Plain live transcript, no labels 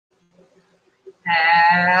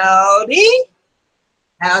Howdy.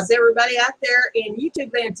 How's everybody out there in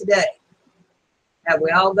YouTube land today? Have we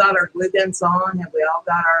all got our glue guns on? Have we all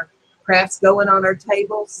got our crafts going on our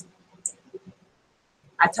tables?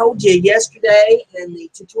 I told you yesterday in the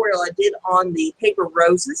tutorial I did on the paper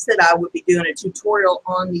roses that I would be doing a tutorial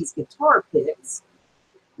on these guitar picks.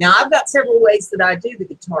 Now I've got several ways that I do the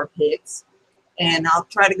guitar picks, and I'll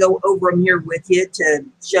try to go over them here with you to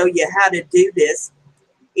show you how to do this.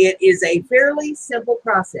 It is a fairly simple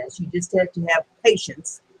process. You just have to have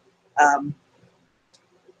patience. And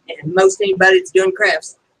most anybody that's doing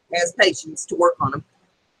crafts has patience to work on them.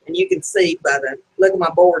 And you can see by the look at my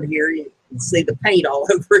board here, you can see the paint all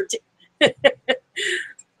over it.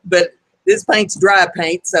 But this paint's dry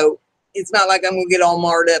paint, so it's not like I'm going to get all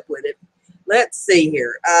marred up with it. Let's see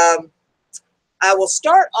here. I will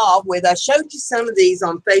start off with, I showed you some of these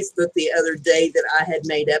on Facebook the other day that I had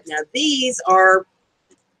made up. Now these are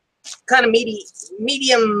kind of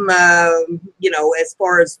medium, you know, as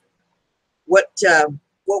far as what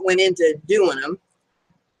went into doing them,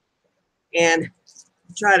 and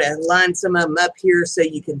try to line some of them up here so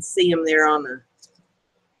you can see them there on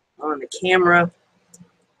the camera.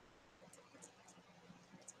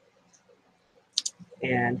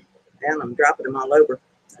 And then I'm dropping them all over.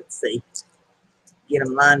 Let's see, get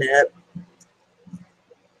them lined up.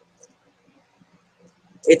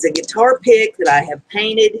 It's a guitar pick that I have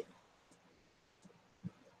painted.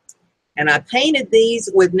 And I painted these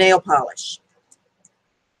with nail polish.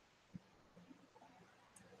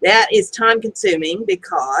 That is time consuming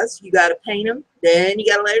because you got to paint them, then you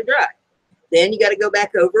got to let it dry. Then you got to go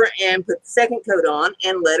back over and put the second coat on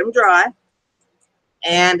and let them dry.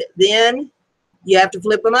 And then you have to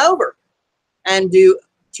flip them over and do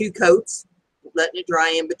 2 coats, letting it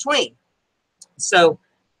dry in between. So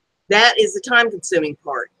that is the time consuming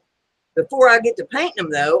part. Before I get to painting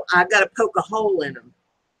them though, I've got to poke a hole in them.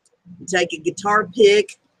 You take a guitar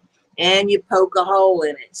pick and you poke a hole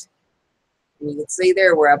in it. And you can see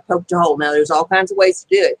there where I poked a hole. Now there's all kinds of ways to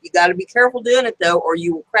do it. You got to be careful doing it though, or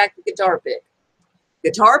you will crack the guitar pick.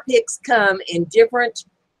 Guitar picks come in different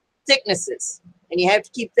thicknesses, and you have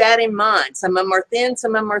to keep that in mind. Some of them are thin,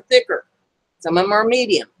 some of them are thicker, some of them are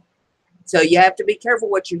medium. So you have to be careful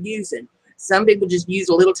what you're using. Some people just use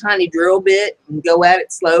a little tiny drill bit and go at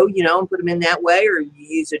it slow, you know, and put them in that way, or you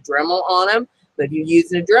use a Dremel on them. But if you're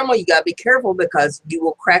using a Dremel, you got to be careful because you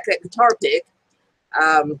will crack that guitar pick.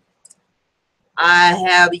 I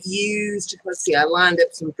have used, let's see, I lined up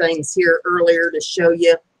some things here earlier to show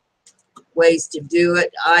you ways to do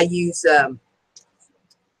it. I use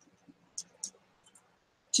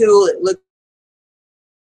tool that looks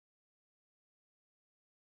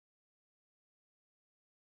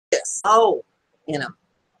this hole in them.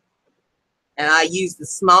 And I use the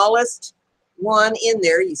smallest one in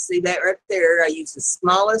there. You see that right there? I use the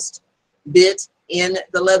smallest bit in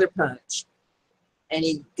the leather punch. And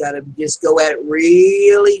you got to just go at it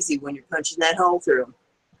real easy when you're punching that hole through them,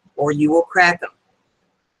 or you will crack them.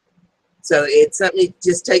 So it's something that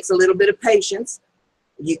just takes a little bit of patience.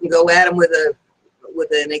 You can go at them with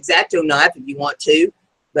an X-Acto knife if you want to,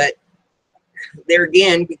 but there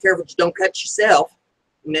again, be careful you don't cut yourself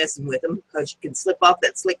messing with them, because you can slip off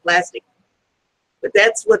that slick plastic. But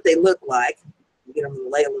that's what they look like. Get them to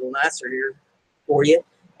lay a little nicer here for you.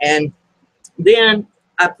 And then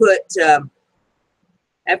I put,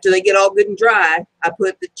 after they get all good and dry, I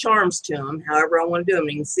put the charms to them, however I want to do them.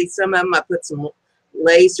 You can see some of them, I put some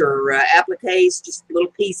lace or appliques, just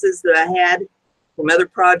little pieces that I had from other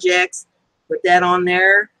projects. Put that on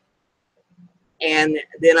there. And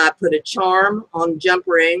then I put a charm on jump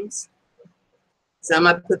rings. Some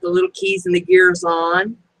I put the little keys and the gears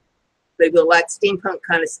on. They look like steampunk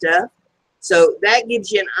kind of stuff. So that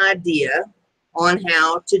gives you an idea on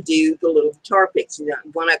how to do the little guitar picks.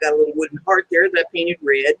 One, I got a little wooden heart there that I painted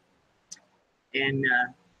red. And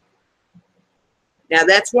now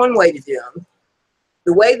that's one way to do them.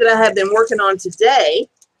 The way that I have been working on today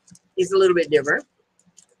is a little bit different.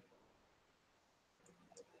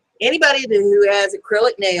 Anybody who has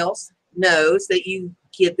acrylic nails knows that you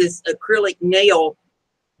get this acrylic nail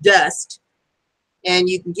dust, and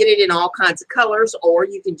you can get it in all kinds of colors, or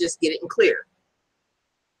you can just get it in clear.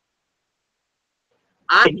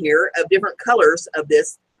 I'm here of different colors of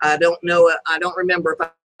this. I don't know, I don't remember if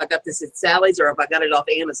I got this at Sally's or if I got it off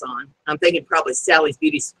Amazon. I'm thinking probably Sally's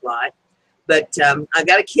Beauty Supply. But I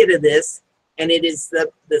got a kit of this, and it is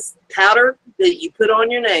this powder that you put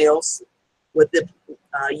on your nails with the,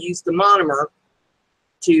 use the monomer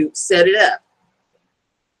to set it up.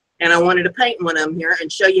 And I wanted to paint one of them here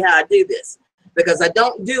and show you how I do this, because I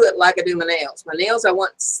don't do it like I do my nails. My nails I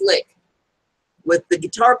want slick. with the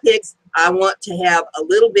guitar picks, I want to have a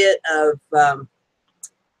little bit of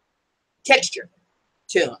texture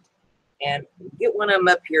to them. And get one of them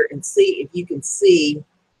up here and see if you can see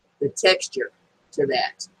the texture to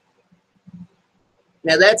that.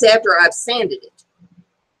 Now that's after I've sanded it.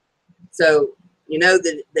 So you know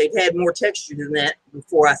that they've had more texture than that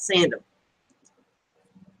before I sand them.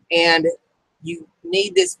 And you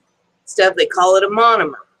need this stuff, they call it a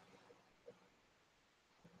monomer.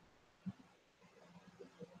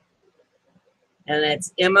 And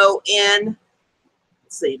that's M-O-N.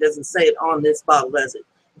 Let's see, it doesn't say it on this bottle, does it?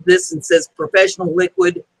 This one says professional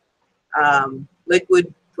liquid,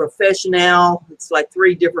 liquid professional. It's like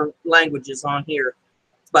 3 different languages on here.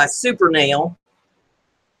 It's by Super Nail.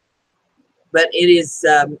 But it is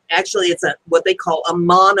actually, it's a what they call a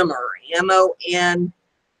monomer. M-O-N-O-M-E-R,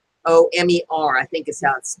 I think is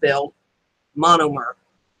how it's spelled. Monomer.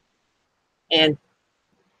 And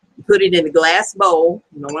you put it in a glass bowl.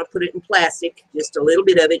 You don't want to put it in plastic. Just a little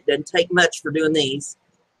bit of it. Doesn't take much for doing these.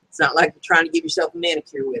 It's not like you're trying to give yourself a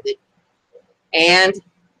manicure with it. And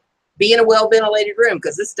be in a well-ventilated room,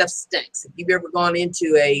 because this stuff stinks. If you've ever gone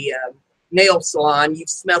into a nail salon, you've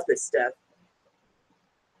smelled this stuff.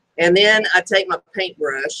 And then I take my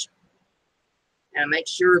paintbrush and I make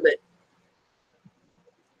sure that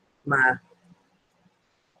my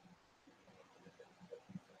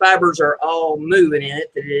fibers are all moving in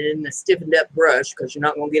it, that it isn't a stiffened up brush, because you're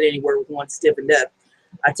not going to get anywhere with one stiffened up.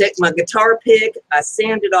 I take my guitar pick, I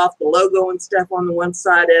sanded off the logo and stuff on the one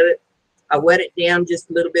side of it. I wet it down just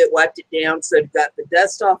a little bit, wiped it down so it got the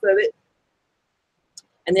dust off of it.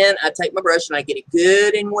 And then I take my brush and I get it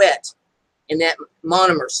good and wet in that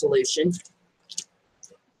monomer solution.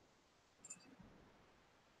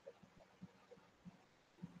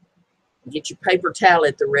 Get your paper towel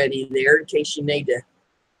at the ready there in case you need to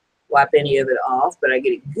wipe any of it off, but I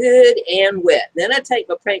get it good and wet. Then I take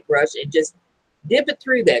my paintbrush and just dip it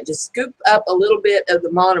through that. Just scoop up a little bit of the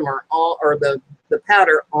monomer or the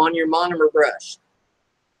powder on your monomer brush.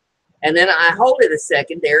 And then I hold it a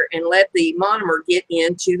second there and let the monomer get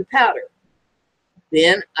into the powder.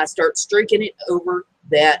 Then I start streaking it over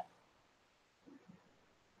that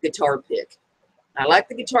guitar pick. I like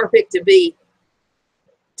the guitar pick to be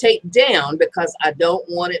taped down because I don't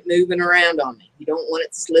want it moving around on me. You don't want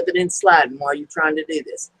it slipping and sliding while you're trying to do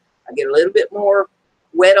this. I get a little bit more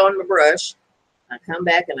wet on my brush. I come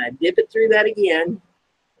back and I dip it through that again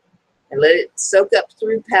and let it soak up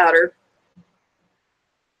through powder.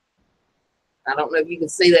 I don't know if you can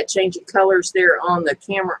see that change of colors there on the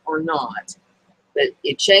camera or not, but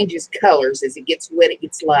it changes colors as it gets wet, it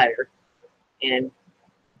gets lighter. And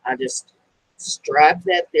I just stripe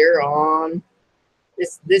that there on.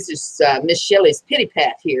 This is Miss Shelley's pity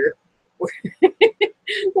pat here,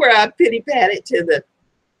 where I pity pat it to the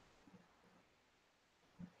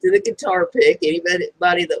guitar pick.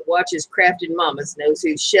 Anybody that watches Crafted Mamas knows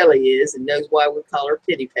who Shelley is and knows why we call her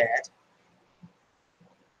pity pat.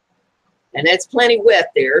 And that's plenty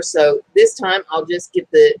wet there. So this time I'll just get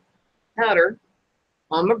the powder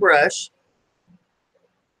on my brush.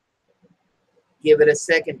 Give it a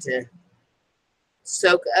second to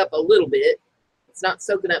soak up a little bit. It's not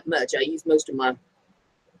soaking up much. I use most of my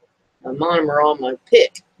monomer on my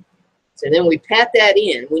pick. So then we pat that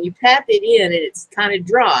in. When you pat it in and it's kind of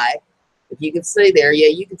dry, if you can see there, yeah,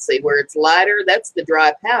 you can see where it's lighter, that's the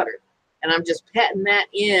dry powder. And I'm just patting that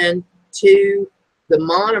in to the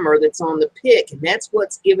monomer that's on the pick, and that's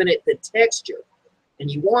what's giving it the texture. And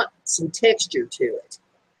you want some texture to it.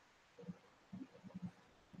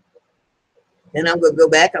 Then I'm going to go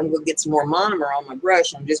back, I'm going to get some more monomer on my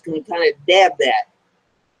brush. I'm just going to kind of dab that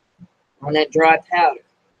on that dry powder.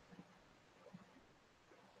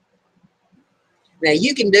 Now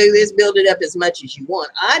you can do this, build it up as much as you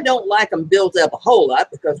want. I don't like them built up a whole lot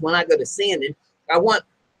because when I go to sanding, I don't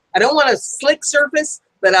want a slick surface,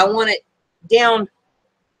 but I want it down.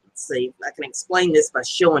 Let's see if I can explain this by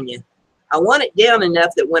showing you. I want it down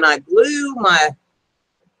enough that when I glue my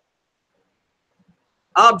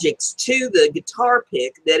objects to the guitar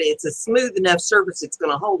pick, that it's a smooth enough surface it's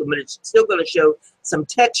going to hold them, but it's still going to show some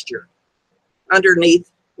texture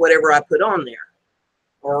underneath whatever I put on there,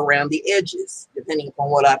 or around the edges, depending upon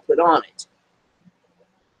what I put on it.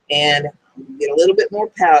 And get a little bit more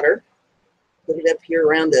powder, put it up here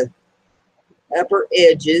around the upper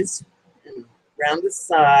edges and around the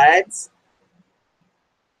sides.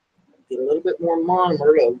 Get a little bit more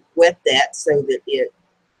monomer to wet that so that it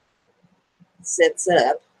sets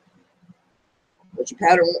up. But your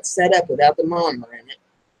powder won't set up without the monomer in it.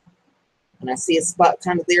 And I see a spot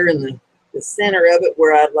kind of there in the center of it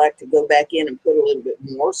where I'd like to go back in and put a little bit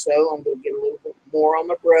more. So I'm going to get a little bit more on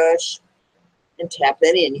my brush and tap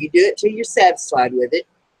that in. You do it till you're satisfied with it.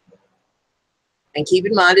 And keep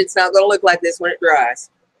in mind, it's not going to look like this when it dries.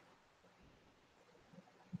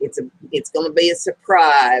 It's going to be a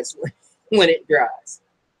surprise when it dries.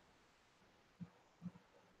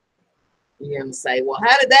 You're going to say, well,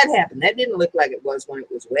 how did that happen? That didn't look like it was when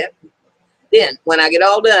it was wet. Then, when I get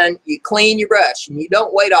all done, you clean your brush, and you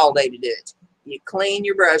don't wait all day to do it. You clean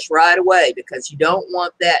your brush right away because you don't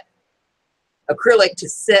want that acrylic to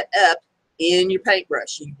set up in your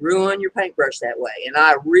paintbrush. You ruin your paintbrush that way. And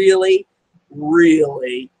I really,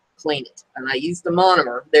 really clean it. And I use the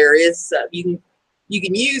monomer. There is you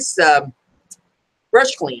can use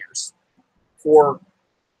brush cleaners for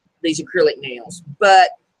these acrylic nails,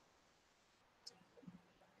 but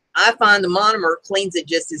I find the monomer cleans it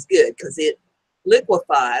just as good because it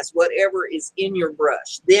liquefies whatever is in your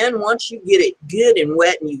brush. Then once you get it good and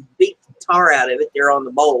wet and you beat the tar out of it there on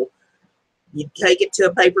the bowl, you take it to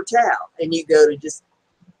a paper towel and you go to just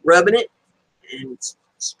rubbing it and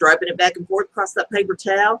striping it back and forth across that paper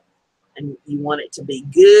towel, and you want it to be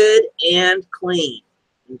good and clean.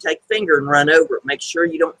 You take a finger and run over it. Make sure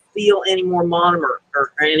you don't feel any more monomer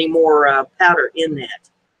or any more powder in that.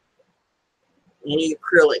 Any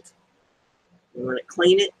acrylic. You want to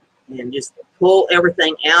clean it and just pull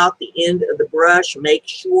everything out the end of the brush. Make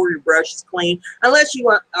sure your brush is clean, unless you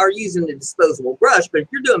are using a disposable brush. But if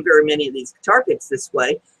you're doing very many of these guitar picks this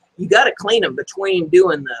way, you got to clean them between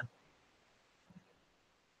doing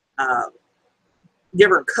the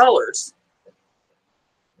different colors.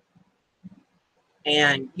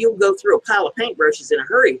 And you'll go through a pile of paintbrushes in a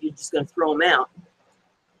hurry if you're just going to throw them out.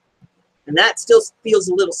 And that still feels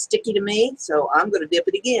a little sticky to me, so I'm going to dip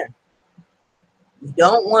it again. You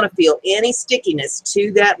don't want to feel any stickiness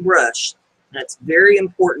to that brush. That's very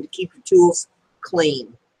important to keep your tools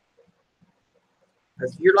clean.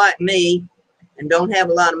 Because if you're like me and don't have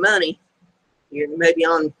a lot of money, you're maybe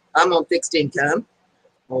I'm on fixed income,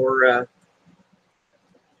 or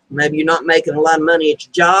maybe you're not making a lot of money at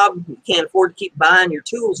your job. You can't afford to keep buying your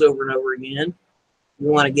tools over and over again. You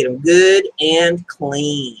want to get them good and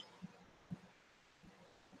clean.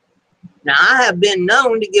 Now, I have been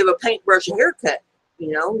known to give a paintbrush a haircut.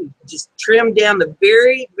 You know, just trim down the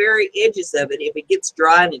very, very edges of it. If it gets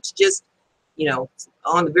dry and it's just, you know,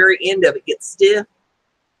 on the very end of it gets stiff,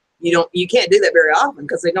 you can't do that very often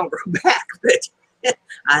because they don't grow back. But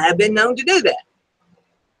I have been known to do that.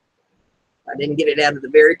 I didn't get it out of the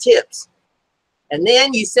very tips. And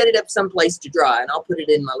then you set it up someplace to dry, and I'll put it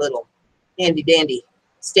in my little handy dandy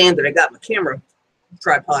stand that I got my camera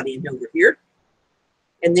tripod in over here.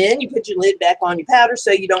 And then you put your lid back on your powder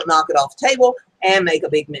so you don't knock it off the table and make a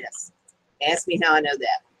big mess. Ask me how I know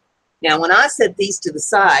that. Now, when I set these to the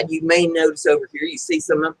side, you may notice over here, you see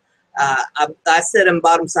some of them. I set them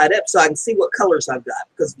bottom side up so I can see what colors I've got.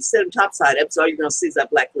 Because if you set them top side up, so all you're going to see is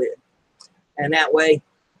that black lid. And that way,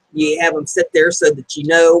 you have them sit there so that you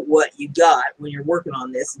know what you got when you're working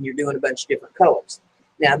on this and you're doing a bunch of different colors.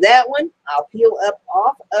 Now, that one, I'll peel up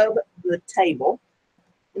off of the table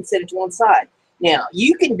and set it to one side. Now,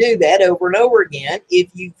 you can do that over and over again if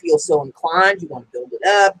you feel so inclined. You want to build it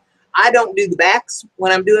up. I don't do the backs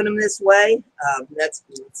when I'm doing them this way. Let's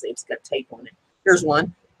see, it's got tape on it. Here's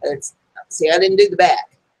one. See, I didn't do the back.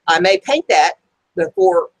 I may paint that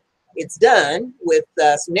before it's done with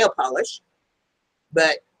some nail polish,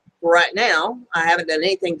 but for right now, I haven't done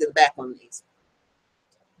anything to the back on these.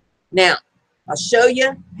 Now, I'll show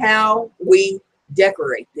you how we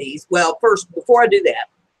decorate these. Well, first, before I do that,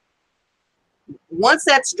 once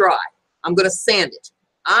that's dry, I'm going to sand it.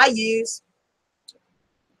 I use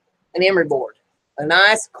an emery board, a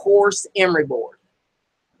nice coarse emery board,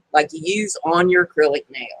 like you use on your acrylic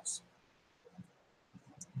nails.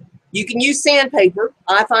 You can use sandpaper.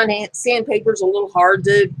 I find sandpaper is a little hard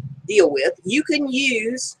to deal with. You can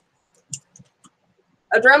use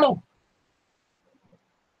a Dremel.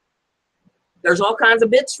 There's all kinds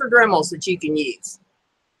of bits for Dremels that you can use.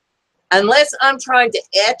 Unless I'm trying to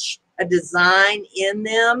etch a design in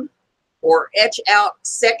them or etch out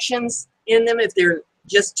sections in them, if they're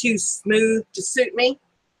just too smooth to suit me,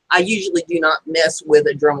 I usually do not mess with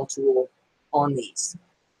a Dremel tool on these.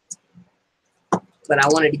 But I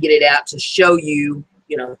wanted to get it out to show you,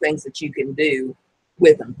 you know, things that you can do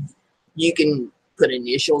with them. You can put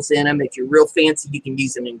initials in them. If you're real fancy, you can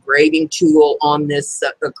use an engraving tool on this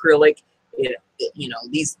acrylic. You know,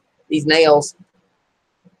 these nails,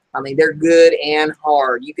 I mean, they're good and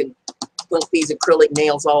hard. You can put these acrylic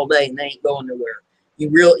nails all day and they ain't going nowhere.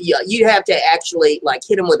 You have to actually like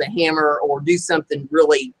hit them with a hammer or do something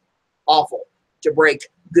really awful to break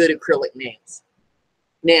good acrylic nails.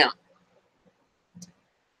 Now,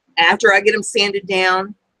 after I get them sanded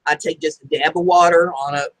down I take just a dab of water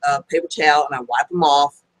on a paper towel and I wipe them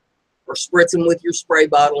off, or spritz them with your spray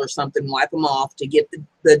bottle or something, wipe them off to get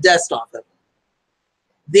the dust off of them.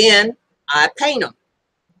 Then I paint them.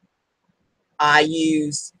 I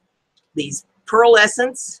use these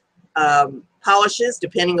pearlescence polishes,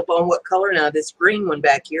 depending upon what color. Now this green one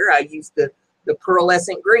back here, I used the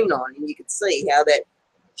pearlescent green on, and you can see how that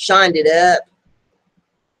shined it up.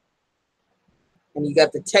 And you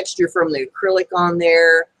got the texture from the acrylic on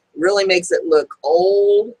there. Really makes it look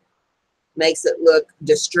old, makes it look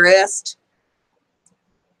distressed,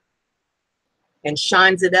 and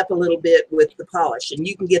shines it up a little bit with the polish. And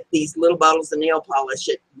you can get these little bottles of nail polish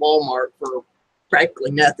at Walmart for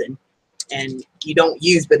practically nothing. And you don't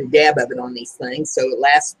use but a dab of it on these things, so it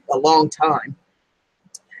lasts a long time.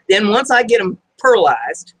 Then once I get them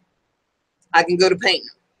pearlized, I can go to painting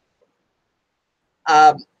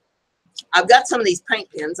them. I've got some of these paint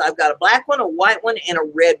pens. I've got a black one, a white one, and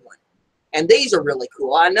a red one. And these are really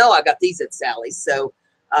cool. I know I got these at Sally's. So,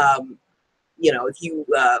 you know, if you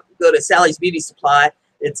go to Sally's Beauty Supply,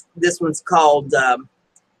 this one's called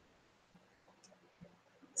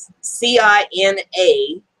CINA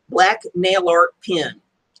Black Nail Art Pen.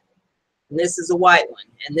 And this is a white one,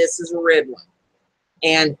 and this is a red one.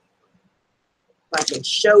 And if I can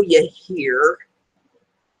show you here,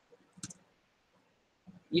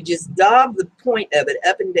 you just dab the point of it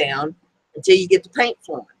up and down until you get the paint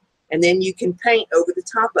flowing. And then you can paint over the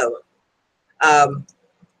top of them.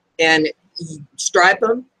 And you stripe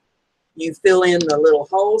them. You fill in the little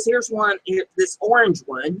holes. Here's one, this orange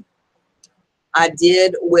one I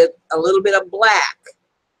did with a little bit of black.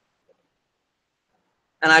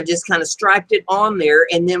 And I just kind of striped it on there.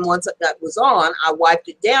 And then once that was on, I wiped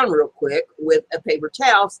it down real quick with a paper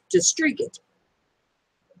towel to streak it.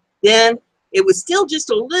 Then it was still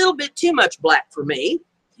just a little bit too much black for me.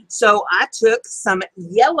 So I took some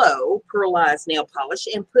yellow pearlized nail polish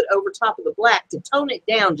and put over top of the black to tone it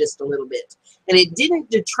down just a little bit. And it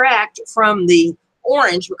didn't detract from the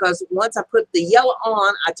orange, because once I put the yellow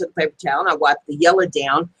on, I took a paper towel and I wiped the yellow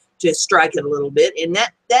down to strike it a little bit. And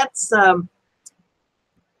that's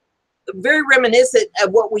very reminiscent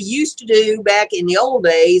of what we used to do back in the old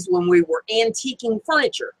days when we were antiquing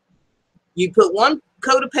furniture. You put one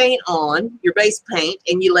coat of paint on, your base paint,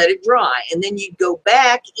 and you let it dry. And then you go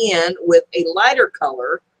back in with a lighter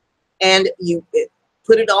color and you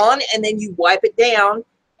put it on, and then you wipe it down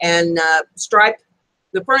and stripe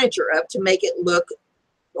the furniture up to make it look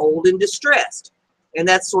old and distressed. And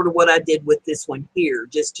that's sort of what I did with this one here,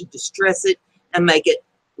 just to distress it and make it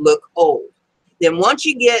look old. Then once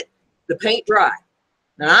you get the paint dry,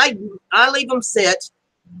 and I leave them sit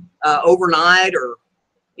overnight, or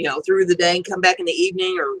you know, through the day, and come back in the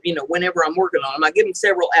evening, or you know, whenever I'm working on them. I give them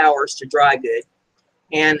several hours to dry good.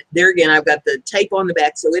 And there again, I've got the tape on the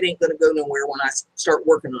back, so it ain't going to go nowhere when I start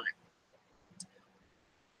working on it.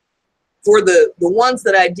 For the ones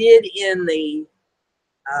that I did in the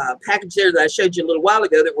package there that I showed you a little while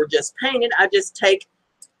ago that were just painted, I just take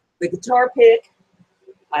the guitar pick,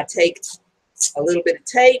 I take a little bit of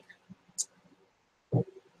tape,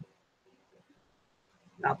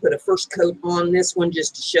 I'll put a first coat on this one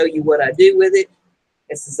just to show you what I do with it.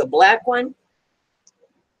 This is a black one.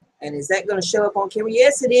 And is that going to show up on camera?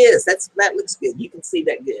 Yes, it is. That looks good. You can see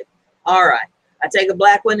that good. All right. I take a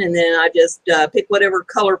black one, and then I just pick whatever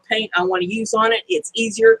color paint I want to use on it. It's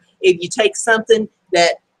easier if you take something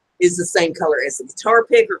that is the same color as the guitar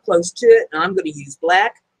pick or close to it. And I'm going to use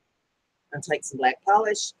black. I'll take some black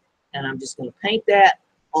polish, and I'm just going to paint that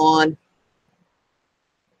on.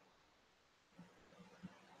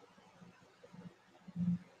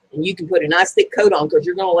 And you can put a nice thick coat on, because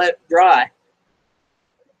you're going to let it dry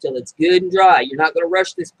till it's good and dry. You're not going to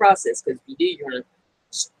rush this process, because if you do, you're going to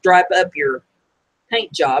stripe up your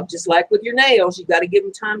paint job. Just like with your nails, you got to give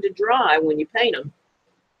them time to dry when you paint them.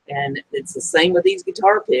 And it's the same with these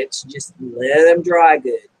guitar picks. Just let them dry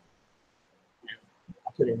good.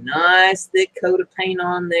 I'll put a nice thick coat of paint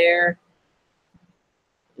on there,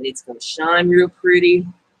 and it's going to shine real pretty.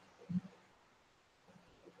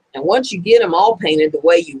 And once you get them all painted the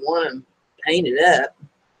way you want them painted up,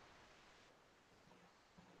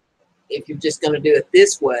 if you're just going to do it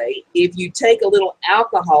this way, if you take a little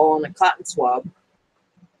alcohol on a cotton swab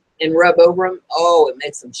and rub over them, oh, it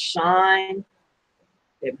makes them shine.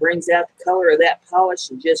 It brings out the color of that polish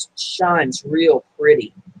and just shines real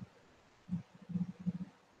pretty.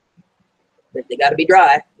 But they got to be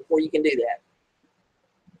dry before you can do that.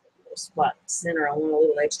 Spot in the center, I want a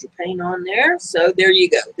little extra paint on there. So there you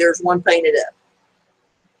go. There's one painted up.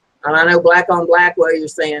 And I know black on black, well, you're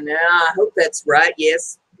saying, nah, I hope that's right.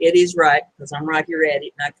 Yes, it is right, because I'm right here at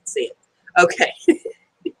it and I can see it. Okay.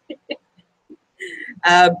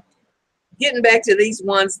 Uh, Getting back to these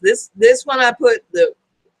ones, this one I put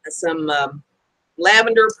some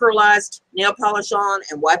lavender pearlized nail polish on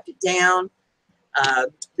and wiped it down.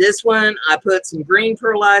 This one I put some green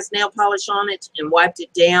pearlized nail polish on it and wiped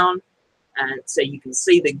it down, and so you can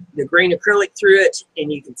see the green acrylic through it,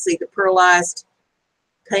 and you can see the pearlized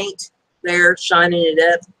paint there shining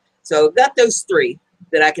it up. So I've got those three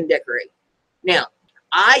that I can decorate. Now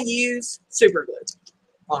I use super glue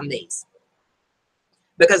on these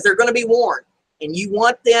because they're going to be worn, and you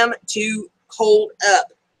want them to hold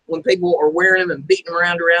up when people are wearing them and beating them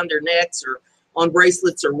around their necks or on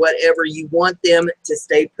bracelets or whatever. You want them to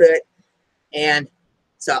stay put. And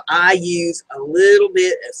so I use a little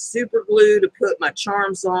bit of super glue to put my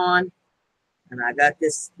charms on, and I got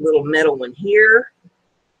this little metal one here.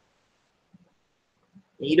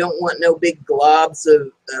 You don't want no big globs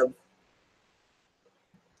of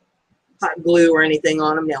hot glue or anything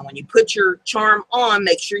on them. Now, when you put your charm on,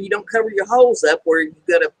 make sure you don't cover your holes up where you've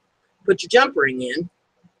got to put your jump ring in.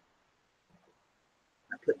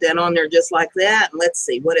 I put that on there just like that. And let's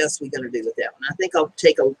see, what else are we going to do with that one? I think I'll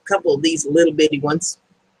take a couple of these little bitty ones.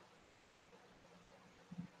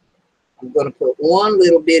 I'm going to put one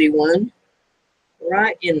little bitty one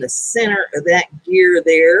right in the center of that gear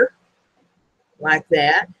there, like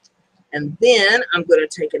that. And then I'm going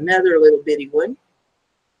to take another little bitty one.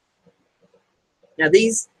 Now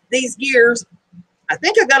these gears, I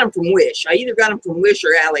think I got them from Wish. I either got them from Wish or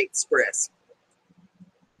AliExpress.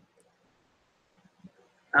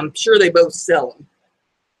 I'm sure they both sell them.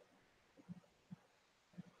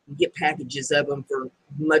 You get packages of them for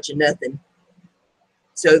much of nothing.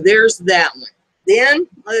 So there's that one. Then,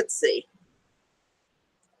 let's see.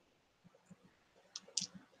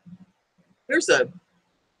 Here's a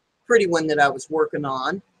pretty one that I was working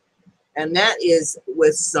on. And that is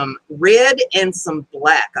with some red and some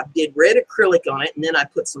black. I did red acrylic on it, and then I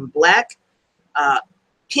put some black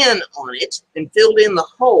pen on it and filled in the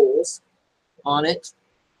holes on it.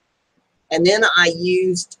 And then I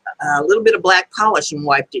used a little bit of black polish and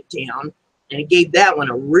wiped it down, and it gave that one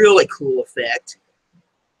a really cool effect.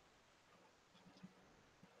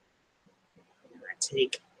 And I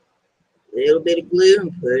take a little bit of glue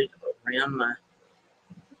and put it around my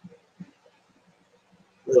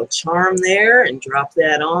little charm there and drop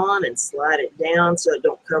that on and slide it down so it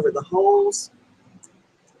don't cover the holes.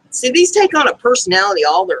 See, these take on a personality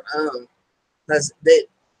all their own, because the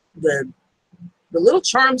little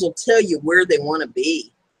charms will tell you where they want to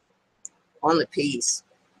be on the piece.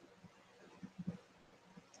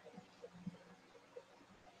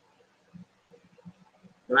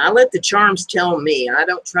 And I let the charms tell me. I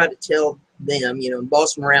don't try to tell them, you know,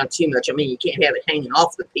 boss them around too much. I mean, you can't have it hanging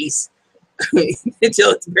off the piece until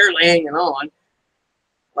it's barely hanging on.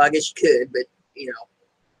 Well, I guess you could, but, you know,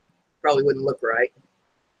 probably wouldn't look right.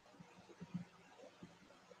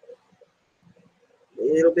 A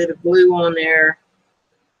little bit of glue on there.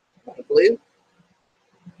 Glue.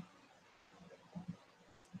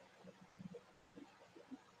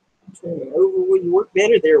 Turn it over where you work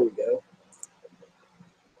better. There we go.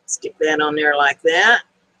 Stick that on there like that.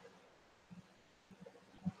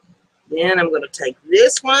 Then I'm going to take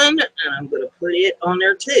this one and I'm going to put it on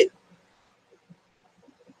there too.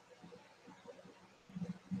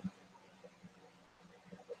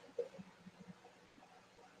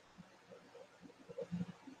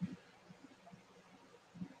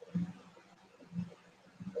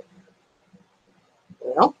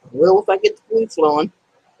 Well, I will if I get the glue flowing.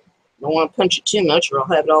 Don't want to punch it too much or I'll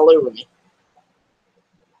have it all over me.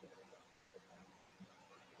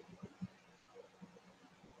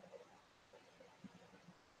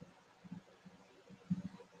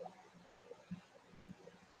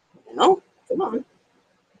 No, come on.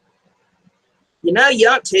 You know you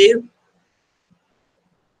ought to.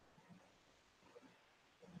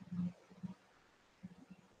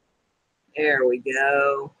 There we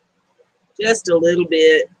go. Just a little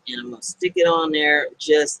bit, and I'm going to stick it on there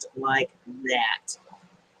just like that.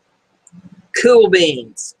 Cool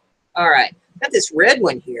beans. All right, got this red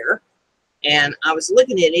one here, and I was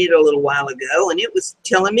looking at it a little while ago, and it was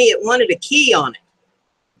telling me it wanted a key on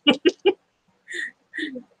it.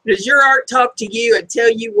 Does your art talk to you and tell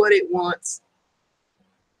you what it wants?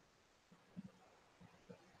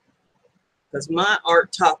 Because my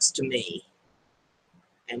art talks to me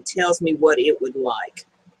and tells me what it would like.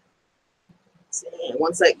 So it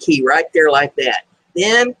wants that key right there like that.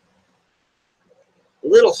 Then a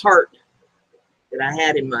little heart that I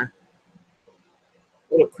had in my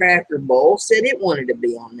little cracker bowl said it wanted to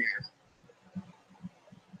be on there.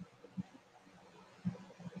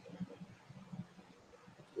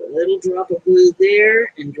 A little drop of glue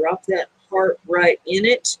there and drop that heart right in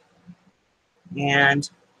it. And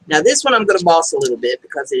now this one I'm going to boss a little bit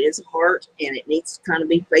because it is a heart and it needs to kind of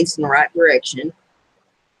be facing the right direction.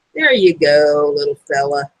 There you go, little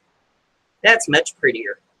fella. That's much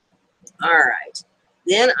prettier. All right.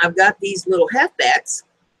 Then I've got these little halfbacks,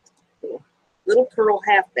 little pearl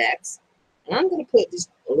halfbacks. And I'm going to put just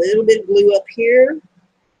a little bit of glue up here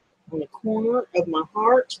on the corner of my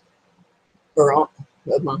heart, or on,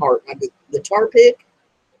 of my heart, my guitar pick.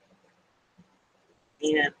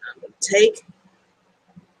 And I'm going to take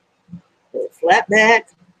the flat back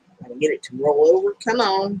and get it to roll over. Come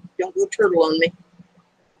on, don't go turtle on me.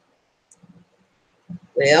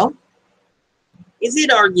 Well, is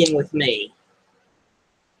it arguing with me?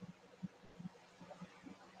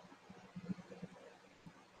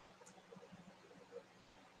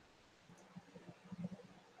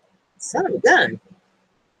 Son of a gun.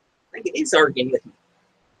 I think it is arguing with me.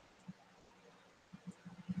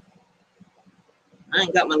 I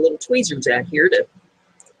ain't got my little tweezers out here to...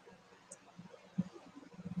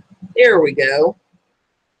 There we go.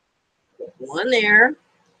 Put one there.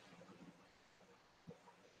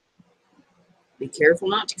 Be careful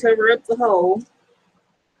not to cover up the hole.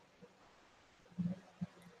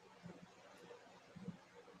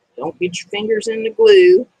 Don't get your fingers in the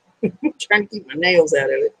glue. I'm trying to keep my nails out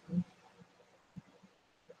of it.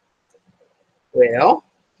 Well,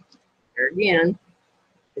 there again,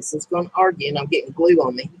 this is going to argue and I'm getting glue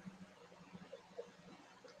on me.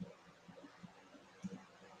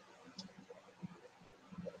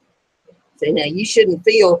 See, now you shouldn't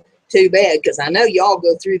feel too bad because I know y'all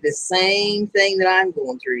go through the same thing that I'm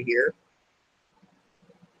going through here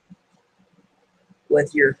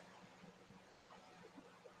with your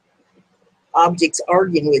objects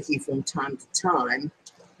arguing with you from time to time.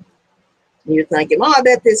 And you're thinking, well, I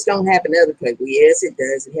bet this don't happen to other people. Yes, it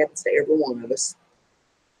does. It happens to every one of us.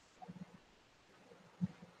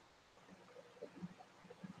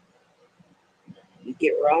 You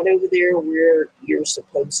get right over there where you're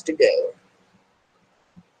supposed to go.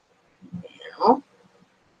 Now,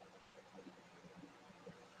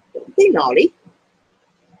 don't be naughty.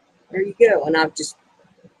 There you go. And I've just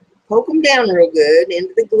poke them down real good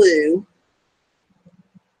into the glue.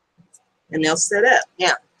 And they'll set up.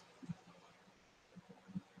 Now,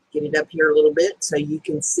 get it up here a little bit so you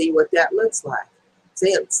can see what that looks like. See,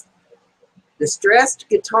 it's distressed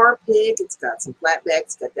guitar pick. It's got some flat back.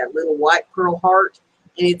 It's got that little white pearl heart,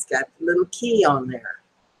 and it's got the little key on there.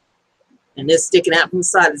 And this sticking out from the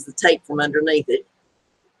side is the tape from underneath it.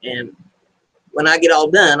 And when I get all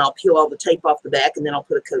done, I'll peel all the tape off the back, and then I'll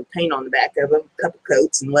put a coat of paint on the back of them, a couple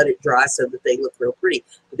coats, and let it dry so that they look real pretty.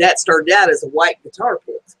 But that started out as a white guitar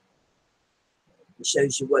pick. It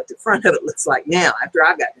shows you what the front of it looks like now after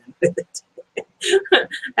I got done with it. I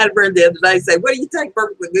had a friend the other day say, what do you take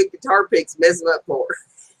perfectly good guitar picks mess them up for?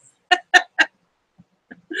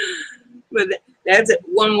 But that's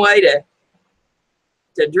one way to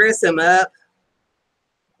dress them up.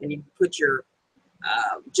 And you put your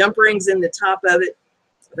jump rings in the top of it.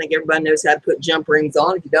 I think everybody knows how to put jump rings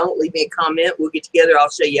on. If you don't, leave me a comment. We'll get together.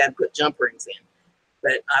 I'll show you how to put jump rings in.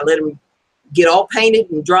 But I let them get all painted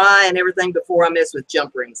and dry and everything before I mess with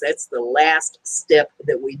jump rings. That's the last step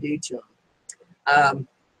that we do to them.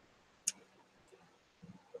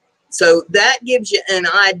 So that gives you an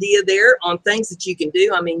idea there on things that you can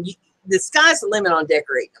do. I mean, the sky's the limit on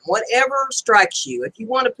decorating them. Whatever strikes you. If you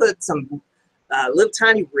want to put some little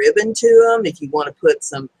tiny ribbon to them, if you want to put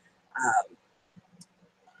some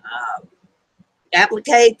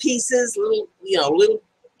applique pieces, little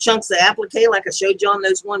chunks of applique like I showed you on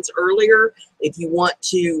those ones earlier. If you want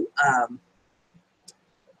to,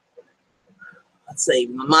 let's see,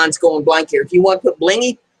 my mind's going blank here. If you want to put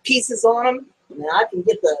blingy pieces on them, now I can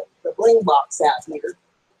get the bling box out here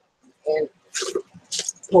and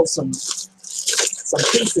pull some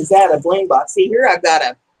pieces out of bling box. See here, I've got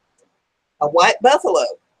a white buffalo.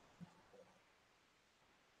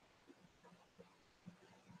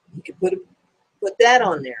 You can put that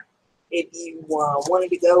on there. If you wanted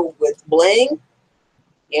to go with bling,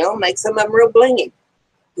 make some of them real blingy.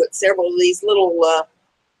 Put several of these little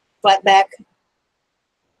flat back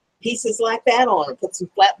pieces like that on them. Put some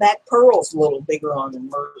flat back pearls a little bigger on them.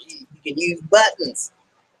 Or you can use buttons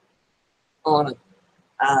on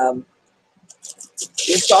them.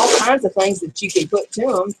 Just all kinds of things that you can put to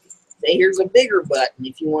them. Say, here's a bigger button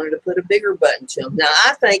if you wanted to put a bigger button to them. Now,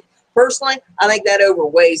 I think, personally, I think that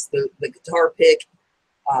overweighs the guitar pick.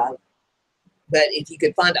 But if you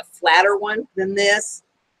could find a flatter one than this,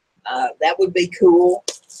 that would be cool.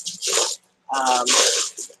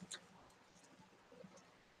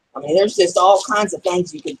 I mean, there's just all kinds of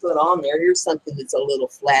things you can put on there. Here's something that's a little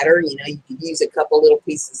flatter. You know, you could use a couple little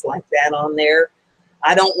pieces like that on there.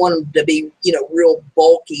 I don't want them to be, you know, real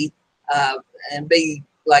bulky and be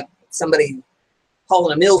like somebody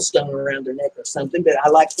hauling a millstone around their neck or something, but I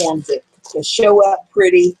like them to show up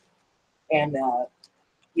pretty and,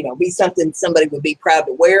 you know, be something somebody would be proud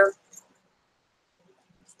to wear.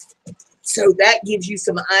 So that gives you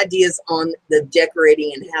some ideas on the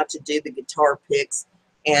decorating and how to do the guitar picks.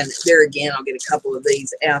 And there again, I'll get a couple of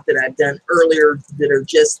these out that I've done earlier that are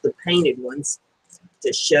just the painted ones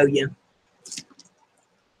to show you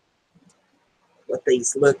what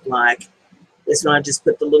these look like. This one I just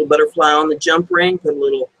put the little butterfly on the jump ring, put a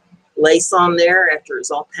little lace on there after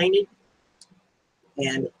it's all painted.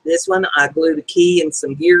 And this one I glued a key and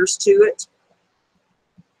some gears to it.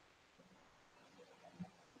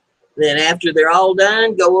 Then after they're all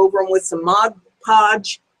done, go over them with some Mod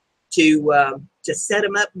Podge to set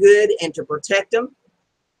them up good and to protect them.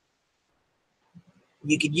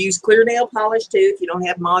 You could use clear nail polish too if you don't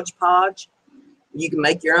have Mod Podge. You can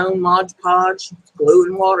make your own Mod Podge. Glue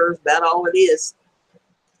and water is about all it is.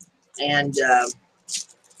 And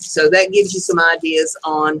so that gives you some ideas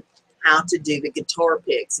on how to do the guitar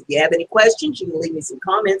picks. If you have any questions, you can leave me some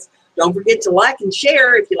comments. Don't forget to like and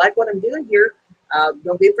share if you like what I'm doing here.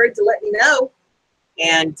 Don't be afraid to let me know.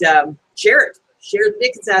 And share it. Share the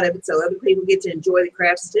dickens out of it so other people get to enjoy the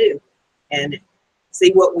crafts too. And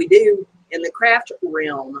see what we do in the craft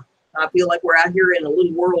realm. I feel like we're out here in a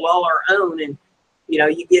little world all our own. And, you know,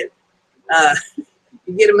 you get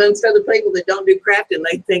amongst other people that don't do craft and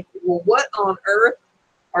they think, well, what on earth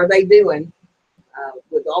are they doing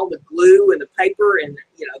with all the glue and the paper and,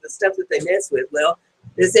 you know, the stuff that they mess with? Well,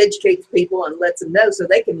 this educates people and lets them know so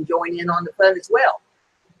they can join in on the fun as well.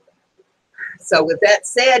 So with that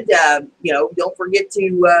said, you know, don't forget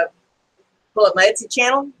to pull up my Etsy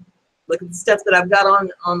channel. Look at the stuff that I've got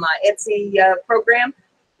on my Etsy program.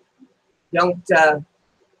 Don't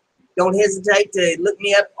hesitate to look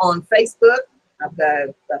me up on Facebook. I've got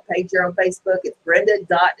a page here on Facebook. It's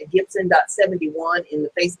brenda.gibson.71 in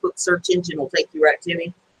the Facebook search engine. Will take you right to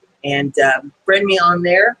me. And friend me on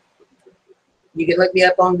there. You can look me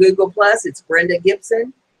up on Google+. It's Brenda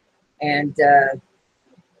Gibson. And,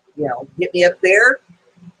 you know, hit me up there.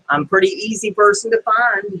 I'm a pretty easy person to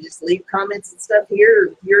find. You just leave comments and stuff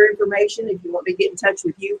here, your information, if you want me to get in touch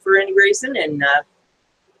with you for any reason. And,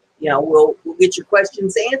 you know, we'll get your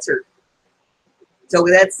questions answered. So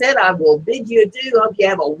with that said, I will bid you adieu. Hope you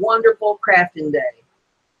have a wonderful crafting day.